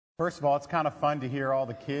First of all, it's kind of fun to hear all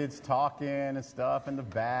the kids talking and stuff in the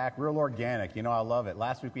back. Real organic. You know, I love it.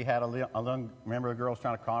 Last week we had remember the girls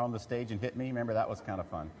trying to climb on the stage and hit me? Remember, that was kind of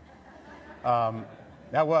fun.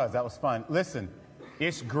 That was fun. Listen,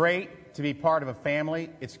 it's great to be part of a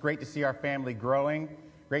family. It's great to see our family growing.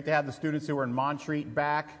 Great to have the students who are in Montreat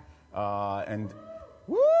back. And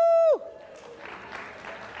woo!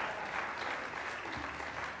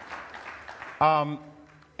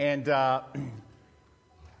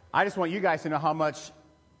 I just want you guys to know how much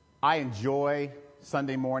I enjoy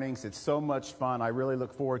Sunday mornings. It's so much fun. I really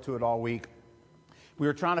look forward to it all week. We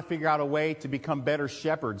were trying to figure out a way to become better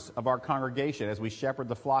shepherds of our congregation as we shepherd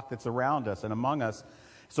the flock that's around us and among us.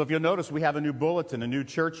 So if you'll notice, we have a new bulletin, a new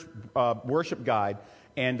church worship guide.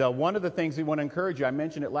 And one of the things we want to encourage you, I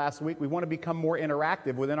mentioned it last week, we want to become more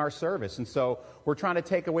interactive within our service. And so we're trying to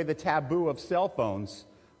take away the taboo of cell phones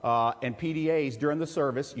and PDAs during the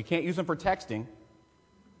service. You can't use them for texting,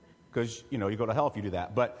 because, you go to hell if you do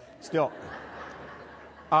that. But still,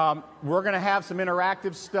 we're going to have some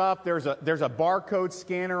interactive stuff. There's a barcode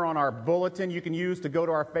scanner on our bulletin you can use to go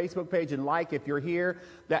to our Facebook page and like if you're here.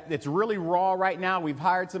 It's really raw right now. We've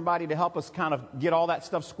hired somebody to help us kind of get all that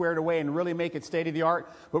stuff squared away and really make it state of the art.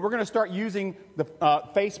 But we're going to start using the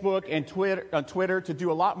Facebook and Twitter to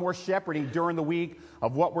do a lot more shepherding during the week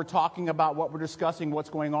of what we're talking about, what we're discussing, what's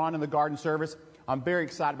going on in the garden service. I'm very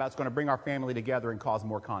excited about it. It's going to bring our family together and cause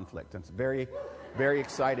more conflict. I'm very, very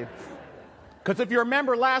excited. Because if you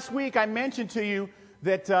remember last week, I mentioned to you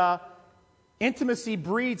that intimacy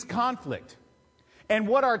breeds conflict. And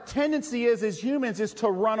what our tendency is as humans is to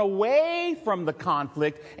run away from the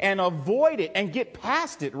conflict and avoid it and get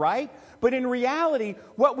past it, right? But in reality,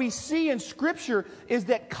 what we see in Scripture is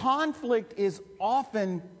that conflict is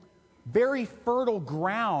often very fertile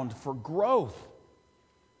ground for growth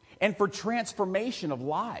and for transformation of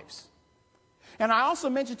lives. And I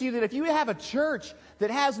also mentioned to you that if you have a church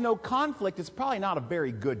that has no conflict, it's probably not a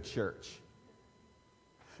very good church.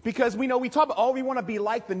 Because we talk about, we want to be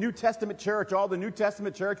like the New Testament church, the New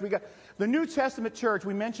Testament church. The New Testament church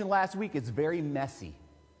we mentioned last week is very messy.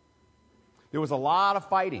 There was a lot of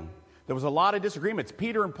fighting. There was a lot of disagreements.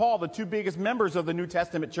 Peter and Paul, the two biggest members of the New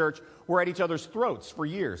Testament church, were at each other's throats for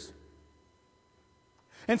years.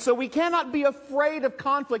 And so we cannot be afraid of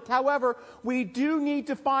conflict. However, we do need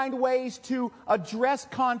to find ways to address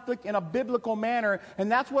conflict in a biblical manner.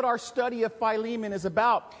 And that's what our study of Philemon is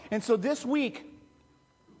about. And so this week,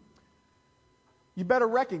 you better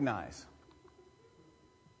recognize.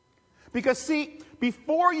 Because see,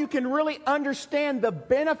 before you can really understand the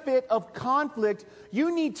benefit of conflict,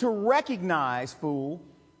 you need to recognize, fool.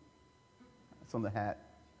 That's on the hat.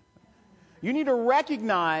 You need to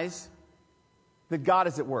recognize that God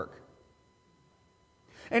is at work.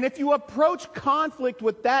 And if you approach conflict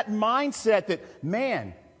with that mindset that,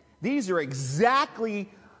 man, these are exactly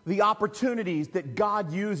the opportunities that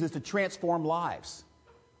God uses to transform lives.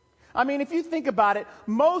 I mean, if you think about it,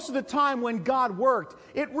 most of the time when God worked,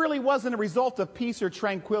 it really wasn't a result of peace or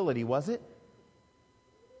tranquility, was it?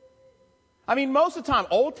 I mean, most of the time,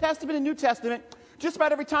 Old Testament and New Testament, just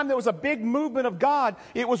about every time there was a big movement of God,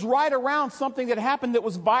 it was right around something that happened that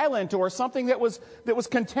was violent or something that was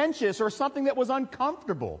contentious or something that was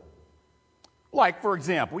uncomfortable. Like, for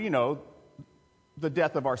example, the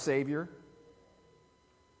death of our Savior,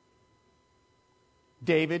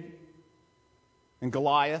 David and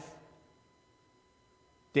Goliath,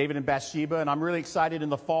 David and Bathsheba. And I'm really excited in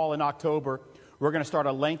the fall, in October, we're going to start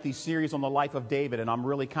a lengthy series on the life of David, and I'm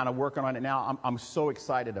really kind of working on it now. I'm so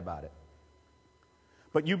excited about it.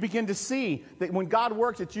 But you begin to see that when God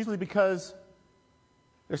works, it's usually because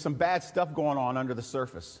there's some bad stuff going on under the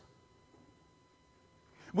surface.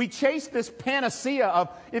 We chase this panacea of,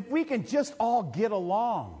 if we can just all get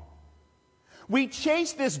along. We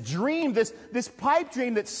chase this dream, this pipe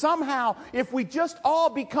dream that somehow, if we just all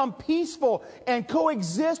become peaceful and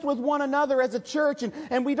coexist with one another as a church,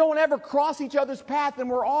 and we don't ever cross each other's path, and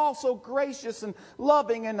we're all so gracious and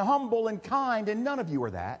loving and humble and kind, and none of you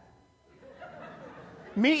are that.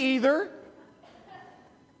 Me either.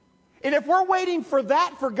 And if we're waiting for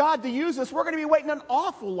that for God to use us, we're going to be waiting an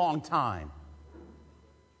awful long time.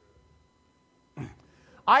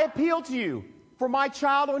 I appeal to you for my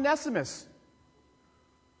child Onesimus,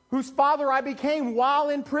 whose father I became while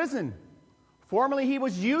in prison. Formerly he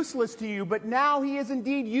was useless to you, but now he is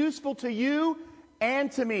indeed useful to you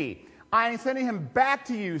and to me. I am sending him back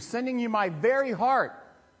to you, sending you my very heart.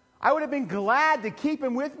 I would have been glad to keep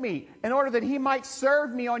him with me in order that he might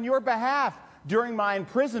serve me on your behalf during my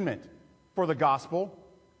imprisonment for the gospel.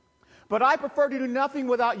 But I prefer to do nothing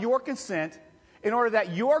without your consent, in order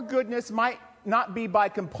that your goodness might not be by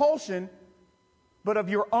compulsion, but of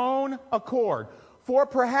your own accord. For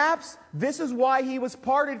perhaps this is why he was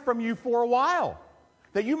parted from you for a while,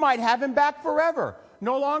 that you might have him back forever,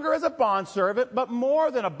 no longer as a bondservant, but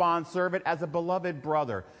more than a bondservant, as a beloved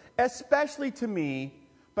brother, especially to me,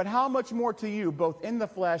 but how much more to you, both in the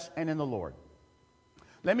flesh and in the Lord.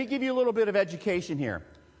 Let me give you a little bit of education here.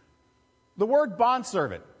 The word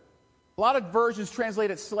bondservant, a lot of versions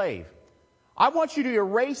translate it slave. I want you to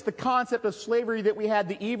erase the concept of slavery that we had,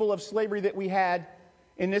 the evil of slavery that we had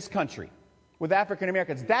in this country with African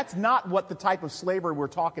Americans. That's not what the type of slavery we're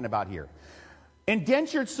talking about here.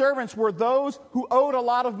 Indentured servants were those who owed a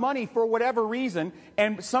lot of money for whatever reason,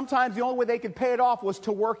 and sometimes the only way they could pay it off was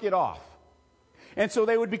to work it off. And so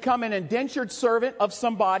they would become an indentured servant of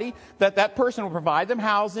somebody, that person would provide them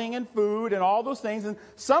housing and food and all those things. And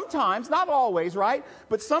sometimes, not always, right?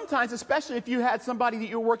 But sometimes, especially if you had somebody that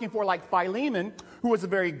you were working for like Philemon, who was a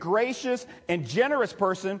very gracious and generous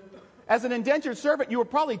person, as an indentured servant, you were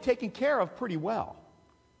probably taken care of pretty well.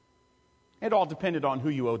 It all depended on who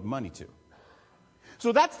you owed money to.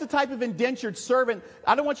 So that's the type of indentured servant.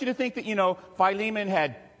 I don't want you to think that, Philemon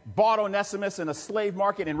had bought Onesimus in a slave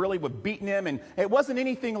market and really was beating him, and it wasn't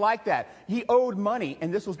anything like that. He owed money,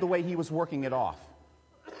 and this was the way he was working it off.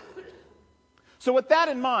 So with that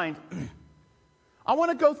in mind, I want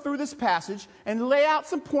to go through this passage and lay out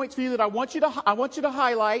some points for you that I want you to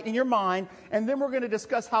highlight in your mind, and then we're going to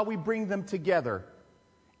discuss how we bring them together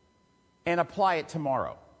and apply it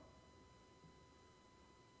tomorrow.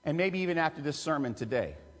 And maybe even after this sermon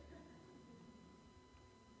today.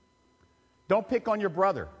 Don't pick on your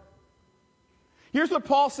brother. Here's what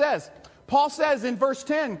Paul says. Paul says in verse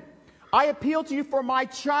 10, I appeal to you for my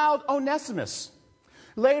child Onesimus.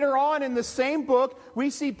 Later on in the same book, we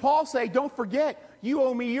see Paul say, don't forget, you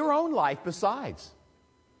owe me your own life besides.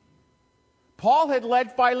 Paul had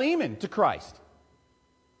led Philemon to Christ.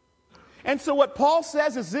 And so what Paul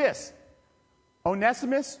says is this: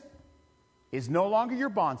 Onesimus is no longer your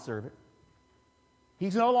bondservant.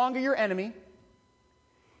 He's no longer your enemy.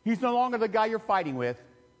 He's no longer the guy you're fighting with.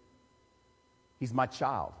 He's my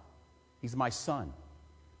child. He's my son.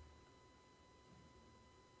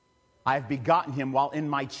 I have begotten him while in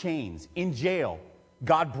my chains, in jail.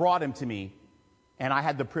 God brought him to me, and I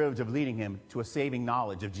had the privilege of leading him to a saving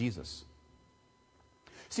knowledge of Jesus.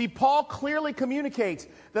 See, Paul clearly communicates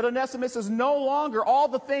that Onesimus is no longer all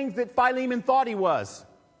the things that Philemon thought he was,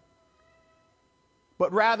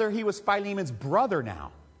 but rather he was Philemon's brother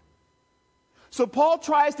now. So Paul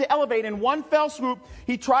tries to elevate in one fell swoop.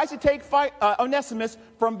 He tries to take Onesimus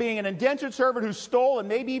from being an indentured servant who stole and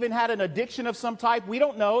maybe even had an addiction of some type. We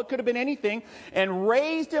don't know. It could have been anything. And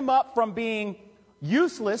raised him up from being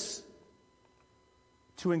useless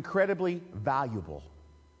to incredibly valuable.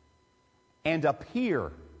 And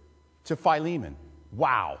appear to Philemon.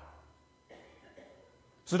 Wow.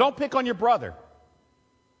 So don't pick on your brother,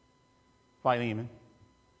 Philemon.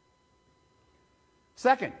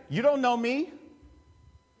 Second, you don't know me.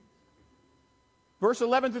 Verse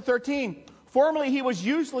 11 through 13. Formerly he was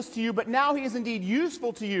useless to you, but now he is indeed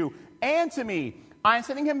useful to you and to me. I am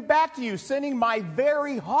sending him back to you, sending my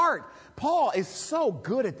very heart. Paul is so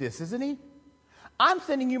good at this, isn't he? I'm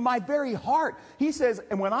sending you my very heart. He says,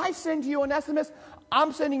 and when I send you Onesimus,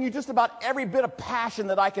 I'm sending you just about every bit of passion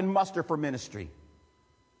that I can muster for ministry.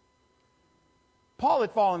 Paul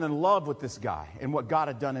had fallen in love with this guy and what God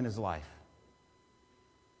had done in his life.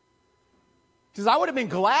 He says, I would have been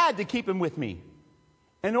glad to keep him with me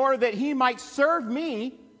in order that he might serve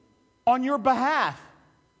me on your behalf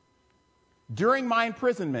during my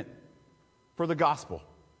imprisonment for the gospel.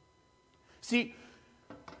 See,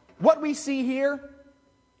 what we see here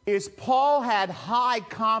is Paul had high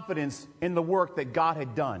confidence in the work that God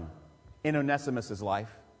had done in Onesimus'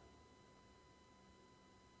 life.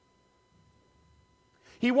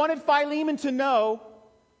 He wanted Philemon to know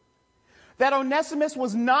that Onesimus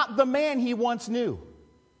was not the man he once knew.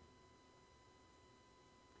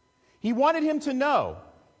 He wanted him to know,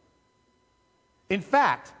 in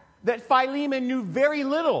fact, that Philemon knew very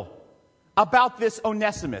little about this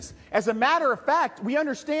Onesimus. As a matter of fact, we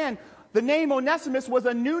understand the name Onesimus was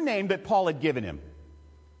a new name that Paul had given him,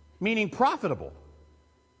 meaning profitable.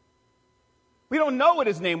 We don't know what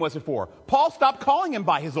his name was before. Paul stopped calling him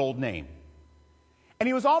by his old name. And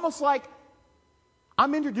he was almost like,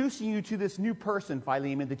 I'm introducing you to this new person,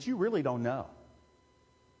 Philemon, that you really don't know.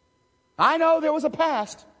 I know there was a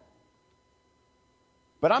past,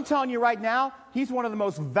 but I'm telling you right now, he's one of the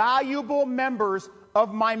most valuable members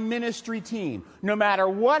of my ministry team. No matter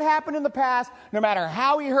what happened in the past, no matter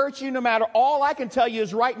how he hurt you, no matter, all I can tell you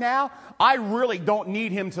is right now, I really don't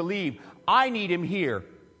need him to leave. I need him here,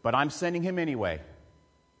 but I'm sending him anyway.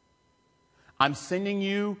 I'm sending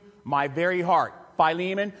you my very heart.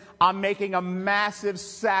 Philemon, I'm making a massive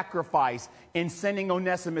sacrifice in sending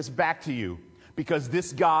Onesimus back to you because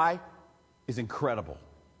this guy is incredible.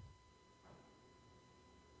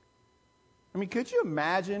 I mean, could you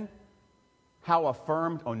imagine how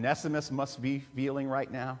affirmed Onesimus must be feeling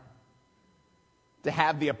right now? To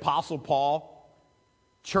have the Apostle Paul,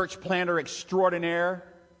 church planter extraordinaire,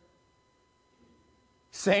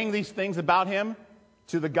 saying these things about him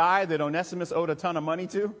to the guy that Onesimus owed a ton of money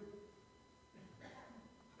to?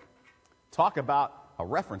 Talk about a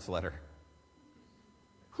reference letter.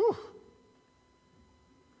 Whew.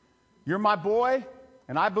 You're my boy,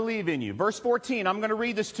 and I believe in you. Verse 14, I'm going to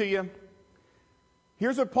read this to you.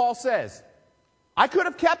 Here's what Paul says. I could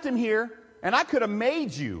have kept him here, and I could have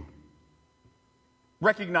made you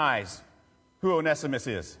recognize who Onesimus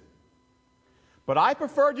is. But I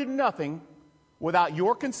prefer to do nothing without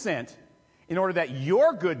your consent in order that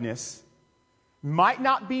your goodness might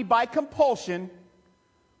not be by compulsion,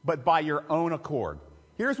 but by your own accord.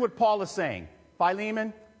 Here's what Paul is saying.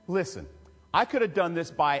 Philemon, listen, I could have done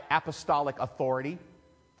this by apostolic authority.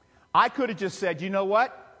 I could have just said, you know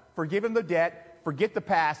what? Forgive him the debt. Forget the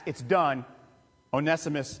past. It's done.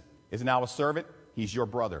 Onesimus is now a servant. He's your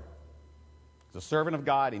brother. He's a servant of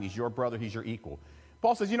God, and he's your brother. He's your equal.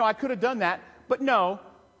 Paul says, I could have done that, but no.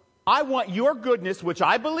 I want your goodness, which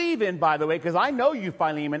I believe in, by the way, because I know you,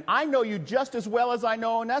 Philemon. I know you just as well as I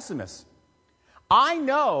know Onesimus. I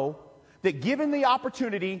know that given the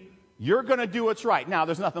opportunity, you're going to do what's right. Now,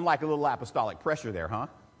 there's nothing like a little apostolic pressure there, huh?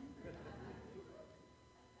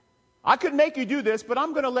 I could make you do this, but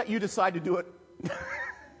I'm going to let you decide to do it.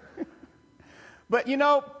 But,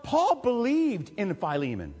 Paul believed in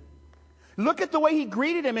Philemon. Look at the way he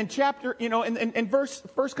greeted him in chapter, in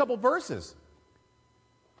first couple verses.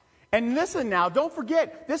 And listen now, don't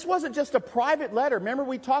forget, this wasn't just a private letter. Remember,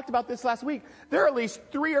 we talked about this last week. There are at least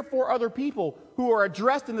 3 or 4 other people who are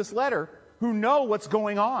addressed in this letter who know what's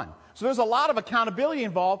going on. So there's a lot of accountability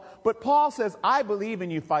involved. But Paul says, I believe in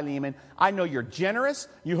you, Philemon. I know you're generous.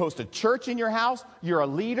 You host a church in your house. You're a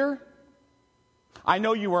leader. I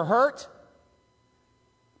know you were hurt.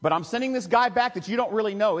 But I'm sending this guy back that you don't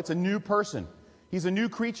really know. It's a new person. He's a new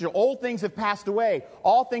creature. Old things have passed away.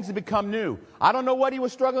 All things have become new. I don't know what he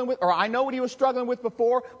was struggling with, or I know what he was struggling with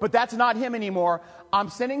before, but that's not him anymore. I'm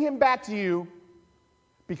sending him back to you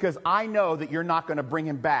because I know that you're not going to bring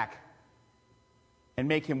him back and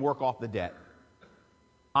make him work off the debt.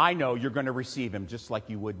 I know you're going to receive him just like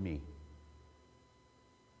you would me.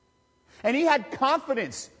 And he had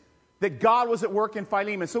confidence that God was at work in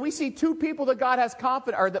Philemon. So we see 2 people that God has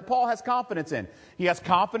confidence, or that Paul has confidence in. He has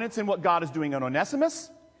confidence in what God is doing in Onesimus,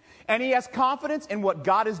 and he has confidence in what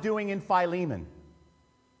God is doing in Philemon.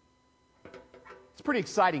 It's pretty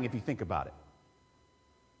exciting if you think about it.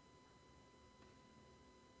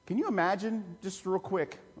 Can you imagine, just real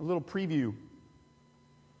quick, a little preview.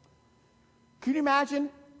 Can you imagine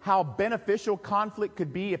how beneficial conflict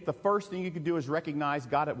could be if the first thing you could do is recognize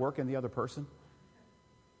God at work in the other person?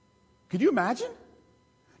 Could you imagine?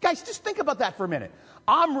 Guys, just think about that for a minute.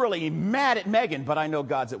 I'm really mad at Megan, but I know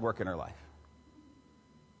God's at work in her life.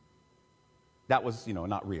 That was,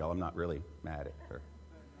 not real. I'm not really mad at her.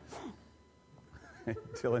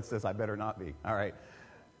 Dylan says, I better not be. All right.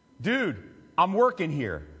 Dude, I'm working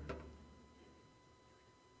here.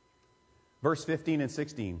 Verse 15 and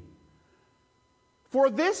 16. For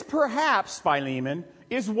this perhaps, Philemon,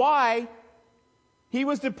 is why he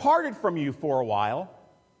was departed from you for a while,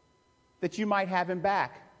 that you might have him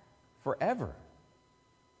back forever.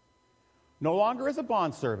 No longer as a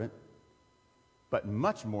bondservant, but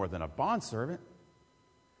much more than a bondservant,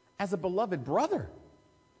 as a beloved brother,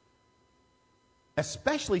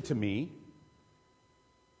 especially to me,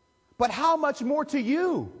 but how much more to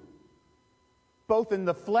you, both in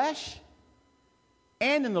the flesh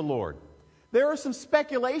and in the Lord. There is some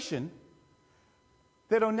speculation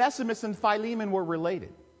that Onesimus and Philemon were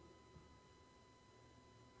related.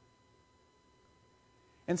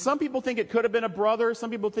 And some people think it could have been a brother. Some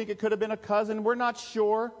people think it could have been a cousin. We're not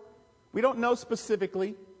sure. We don't know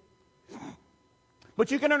specifically.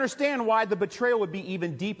 But you can understand why the betrayal would be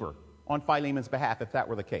even deeper on Philemon's behalf if that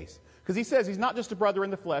were the case. Because he says he's not just a brother in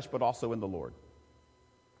the flesh, but also in the Lord.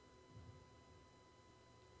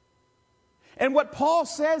 And what Paul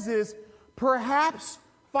says is, perhaps,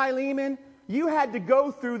 Philemon, you had to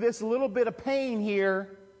go through this little bit of pain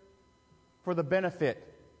here for the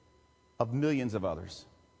benefit of millions of others.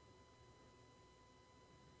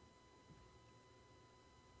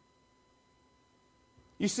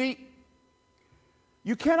 You see,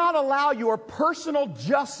 you cannot allow your personal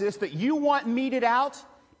justice that you want meted out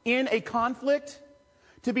in a conflict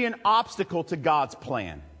to be an obstacle to God's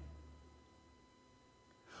plan.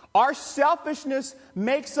 Our selfishness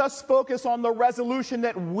makes us focus on the resolution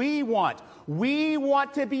that we want. We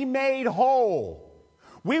want to be made whole.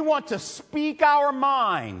 We want to speak our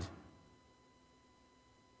mind.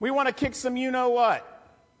 We want to kick some you-know-what.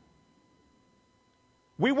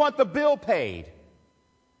 We want the bill paid.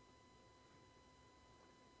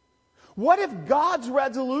 What if God's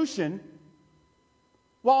resolution,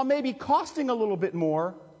 while maybe costing a little bit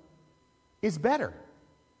more, is better,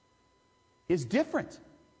 is different?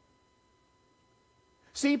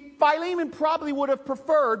 See, Philemon probably would have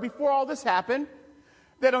preferred, before all this happened,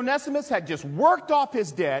 that Onesimus had just worked off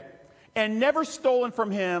his debt and never stolen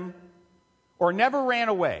from him or never ran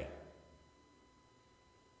away.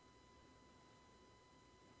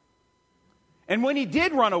 And when he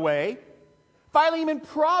did run away, Philemon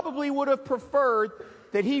probably would have preferred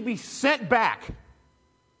that he be sent back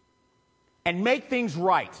and make things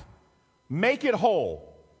right, make it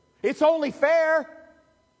whole. It's only fair.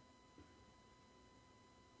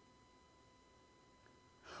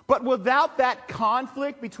 But without that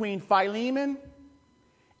conflict between Philemon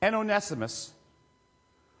and Onesimus,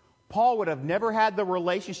 Paul would have never had the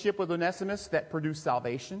relationship with Onesimus that produced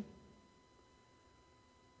salvation.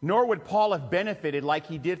 Nor would Paul have benefited like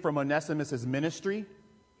he did from Onesimus' ministry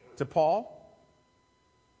to Paul,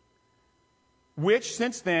 which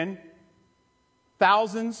since then,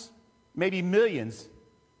 thousands, maybe millions,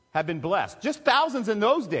 have been blessed. Just thousands in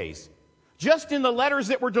those days. Just in the letters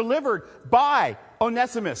that were delivered by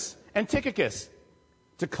Onesimus and Tychicus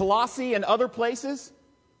to Colossae and other places.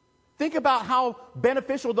 Think about how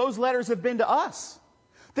beneficial those letters have been to us.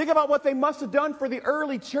 Think about what they must have done for the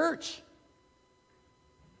early church.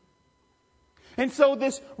 And so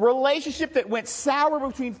this relationship that went sour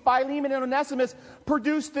between Philemon and Onesimus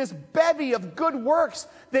produced this bevy of good works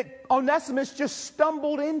that Onesimus just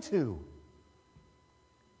stumbled into.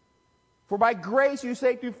 For by grace you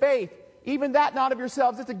say through faith, even that not of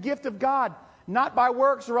yourselves, it's a gift of God, not by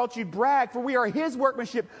works or else you'd brag. For we are his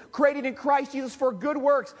workmanship, created in Christ Jesus for good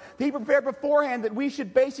works that he prepared beforehand, that we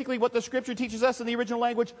should basically, what the scripture teaches us in the original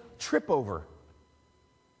language, trip over.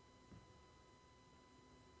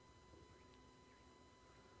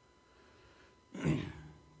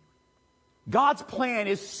 God's plan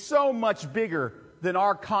is so much bigger than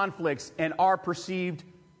our conflicts and our perceived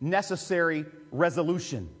necessary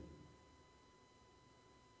resolution.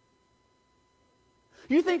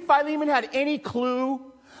 You think Philemon had any clue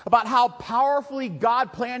about how powerfully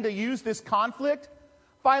God planned to use this conflict?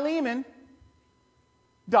 Philemon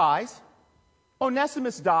dies,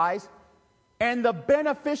 Onesimus dies, and the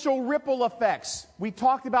beneficial ripple effects. We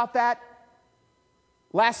talked about that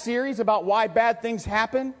last series about why bad things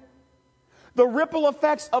happen. The ripple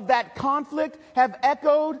effects of that conflict have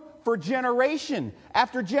echoed for generation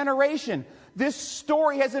after generation. This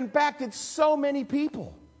story has impacted so many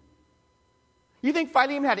people. You think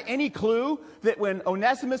Philemon had any clue that when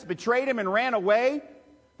Onesimus betrayed him and ran away,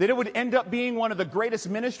 that it would end up being one of the greatest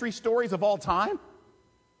ministry stories of all time?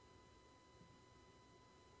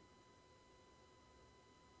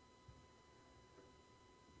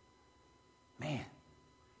 Man.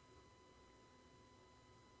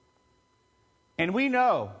 And we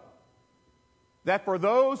know that for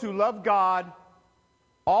those who love God,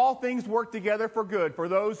 all things work together for good, for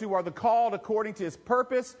those who are the called according to his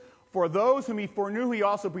purpose. For those whom he foreknew, he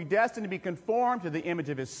also predestined to be conformed to the image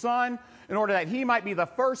of his Son, in order that he might be the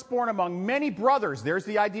firstborn among many brothers. There's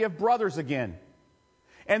the idea of brothers again.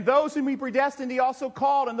 And those whom he predestined, he also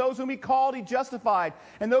called. And those whom he called, he justified.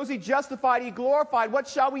 And those he justified, he glorified. What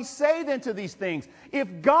shall we say then to these things?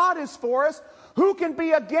 If God is for us, who can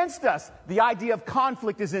be against us? The idea of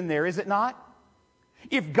conflict is in there, is it not?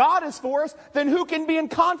 If God is for us, then who can be in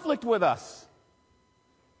conflict with us?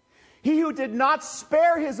 He who did not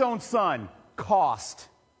spare his own son, cost.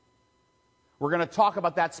 We're going to talk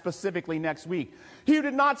about that specifically next week. He who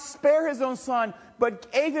did not spare his own son,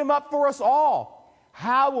 but gave him up for us all,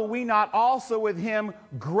 how will we not also with him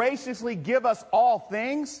graciously give us all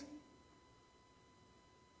things?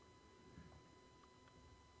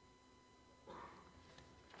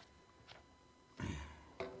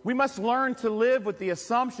 We must learn to live with the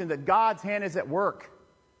assumption that God's hand is at work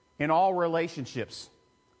in all relationships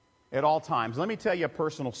at all times. Let me tell you a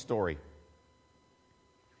personal story.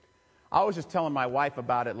 I was just telling my wife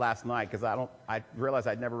about it last night because I realized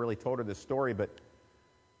I'd never really told her this story, but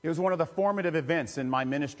it was one of the formative events in my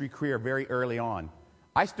ministry career very early on.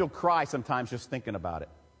 I still cry sometimes just thinking about it.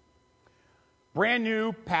 Brand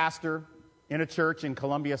new pastor in a church in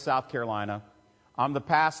Columbia, South Carolina. I'm the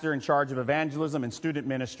pastor in charge of evangelism and student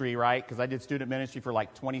ministry, right? Because I did student ministry for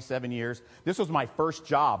like 27 years. This was my first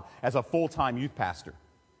job as a full-time youth pastor.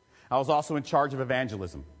 I was also in charge of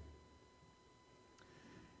evangelism.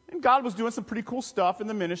 And God was doing some pretty cool stuff in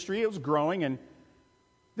the ministry. It was growing, and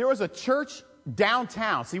there was a church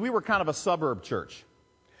downtown. See, we were kind of a suburb church.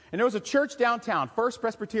 And there was a church downtown, First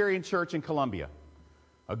Presbyterian Church in Columbia.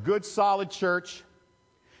 A good, solid church.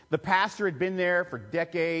 The pastor had been there for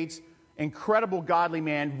decades. Incredible godly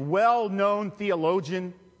man, well-known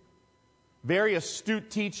theologian, very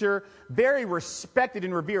astute teacher, very respected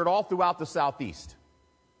and revered all throughout the Southeast.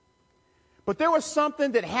 But there was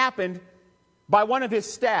something that happened by one of his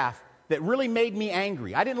staff that really made me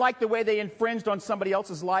angry. I didn't like the way they infringed on somebody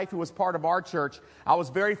else's life who was part of our church. I was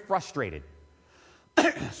very frustrated.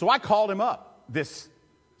 So I called him up, this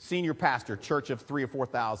senior pastor, church of 3,000 or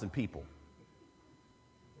 4,000 people.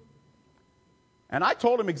 And I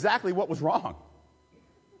told him exactly what was wrong.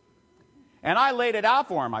 And I laid it out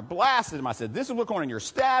for him. I blasted him. I said, this is what's going on in your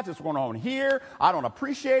staff. This is what's going on here. I don't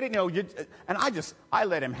appreciate it. And I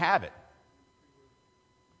let him have it.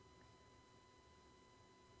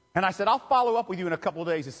 And I said, I'll follow up with you in a couple of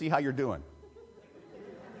days to see how you're doing.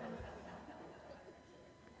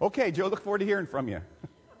 Okay, Joe, look forward to hearing from you.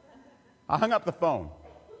 I hung up the phone.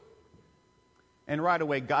 And right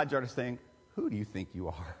away, God started saying, who do you think you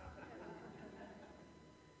are?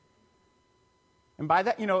 And by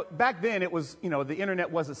that, back then it was, the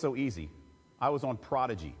internet wasn't so easy. I was on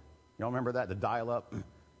Prodigy. Y'all remember that? The dial-up?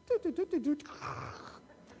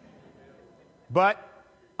 But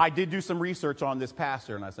I did do some research on this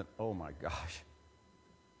pastor, and I said, oh my gosh.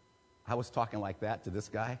 I was talking like that to this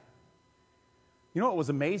guy. You know what was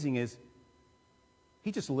amazing is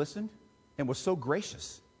he just listened and was so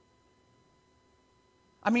gracious.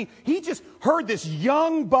 I mean, he just heard this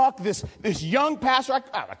young buck, this young pastor,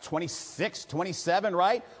 26, 27,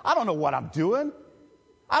 right? I don't know what I'm doing.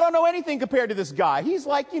 I don't know anything compared to this guy. He's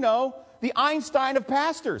like, the Einstein of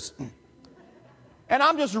pastors. And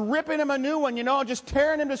I'm just ripping him a new one, just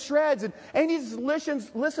tearing him to shreds. And he just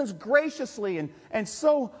listens graciously and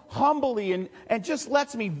so humbly and just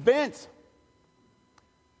lets me vent.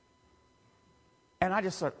 And I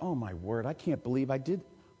just thought, oh my word, I can't believe I did.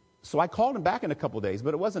 So I called him back in a couple of days,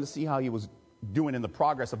 but it wasn't to see how he was doing in the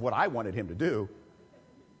progress of what I wanted him to do.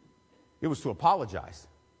 It was to apologize.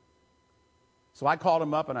 So I called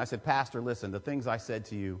him up and I said, Pastor, listen, the things I said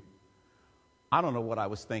to you, I don't know what I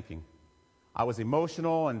was thinking. I was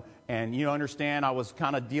emotional and you understand, I was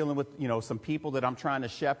kind of dealing with, some people that I'm trying to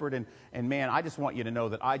shepherd. And man, I just want you to know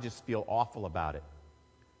that I just feel awful about it.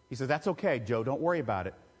 He says, that's okay, Joe, don't worry about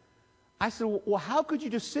it. I said, well, how could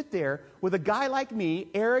you just sit there with a guy like me,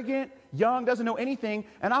 arrogant, young, doesn't know anything,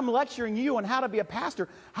 and I'm lecturing you on how to be a pastor?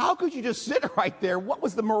 How could you just sit right there? What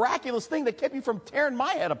was the miraculous thing that kept you from tearing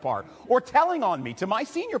my head apart or telling on me to my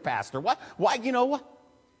senior pastor? Why, what?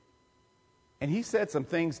 And he said some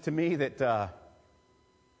things to me that,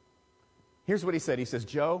 here's what he said. He says,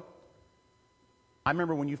 Joe, I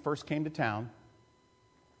remember when you first came to town,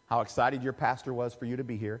 how excited your pastor was for you to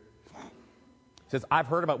be here. Says, I've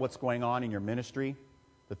heard about what's going on in your ministry,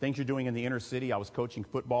 the things you're doing in the inner city. I was coaching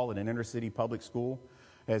football in an inner city public school.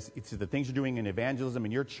 It's the things you're doing in evangelism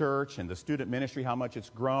in your church and the student ministry, how much it's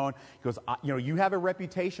grown. He goes, you have a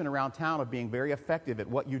reputation around town of being very effective at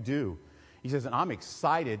what you do. He says, and I'm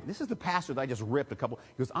excited. This is the pastor that I just ripped a couple.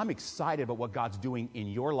 He goes, I'm excited about what God's doing in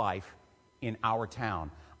your life in our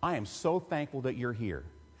town. I am so thankful that you're here.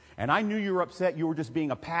 And I knew you were upset. You were just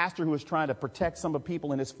being a pastor who was trying to protect some of the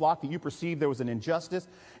people in his flock that you perceived there was an injustice.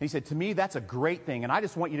 And he said, to me, that's a great thing. And I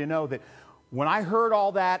just want you to know that when I heard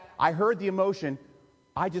all that, I heard the emotion,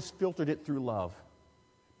 I just filtered it through love.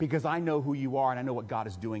 Because I know who you are and I know what God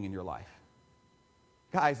is doing in your life.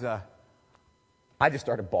 Guys, I just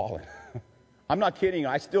started bawling. I'm not kidding.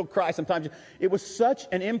 I still cry sometimes. It was such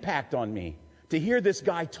an impact on me to hear this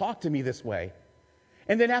guy talk to me this way.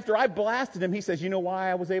 And then after I blasted him, he says, you know why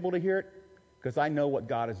I was able to hear it? Because I know what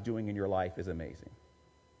God is doing in your life is amazing.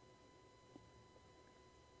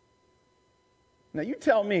 Now you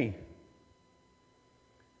tell me,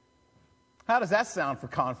 how does that sound for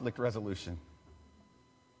conflict resolution?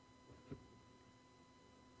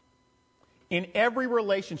 In every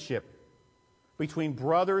relationship between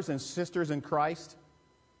brothers and sisters in Christ,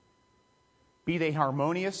 be they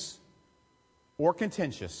harmonious or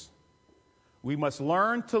contentious, we must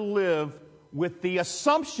learn to live with the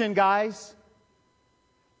assumption, guys,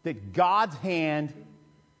 that God's hand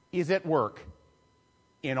is at work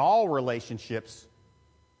in all relationships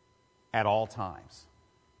at all times.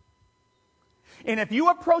 And if you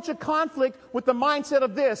approach a conflict with the mindset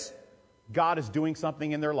of this, God is doing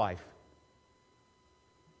something in their life.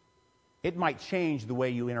 it might change the way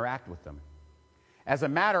you interact with them. As a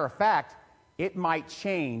matter of fact, it might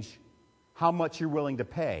change how much you're willing to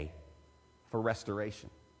pay for restoration.